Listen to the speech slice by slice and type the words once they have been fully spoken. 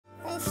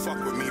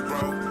fuck with me,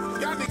 bro.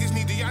 Y'all niggas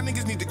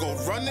need to go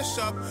run this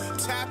up,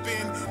 tap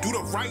in, do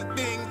the right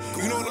thing.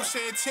 You know what I'm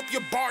saying? Tip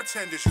your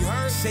bartenders, you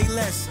heard? Say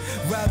less,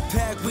 ride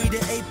pack, we the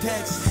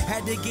apex.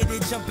 Had to get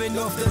it jumping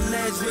off the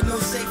ledge with no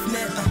safe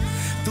net.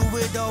 Through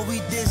it all, we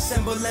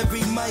disassemble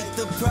every mic.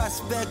 The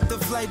prospect, the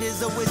flight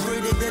is always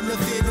greater than the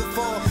fear to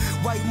fall.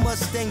 White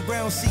Mustang,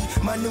 brown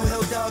seat, my new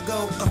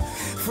Helldago.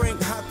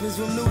 Frank Hopkins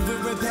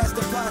maneuvering past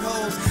the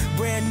potholes.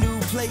 Brand new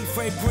plate,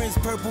 fragrance,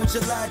 purple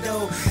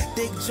gelato.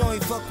 Thick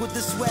joint, fuck with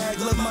the swag,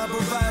 love my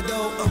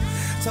bravado.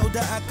 Told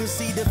her I could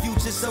see the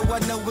future, so I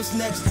know what's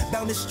next.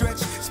 Bound to stretch,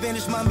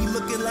 Spanish mommy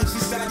looking like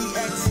she's Saudi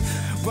X.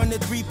 Run the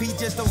 3P,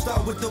 just don't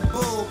start with the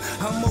bull.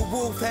 I'm a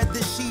wolf, had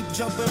the sheep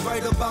jumping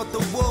right about the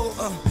wool.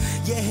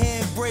 Your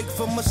hand break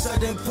from a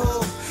sudden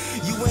pull.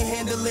 You ain't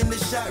handling the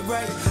shot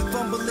right.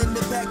 Fumbling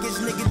the package,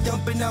 nigga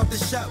dumping out the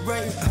shot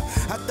right.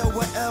 I throw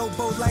an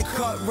elbow like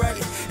Cartwright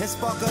and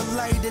spark a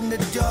light in the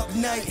dark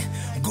night.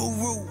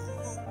 Guru.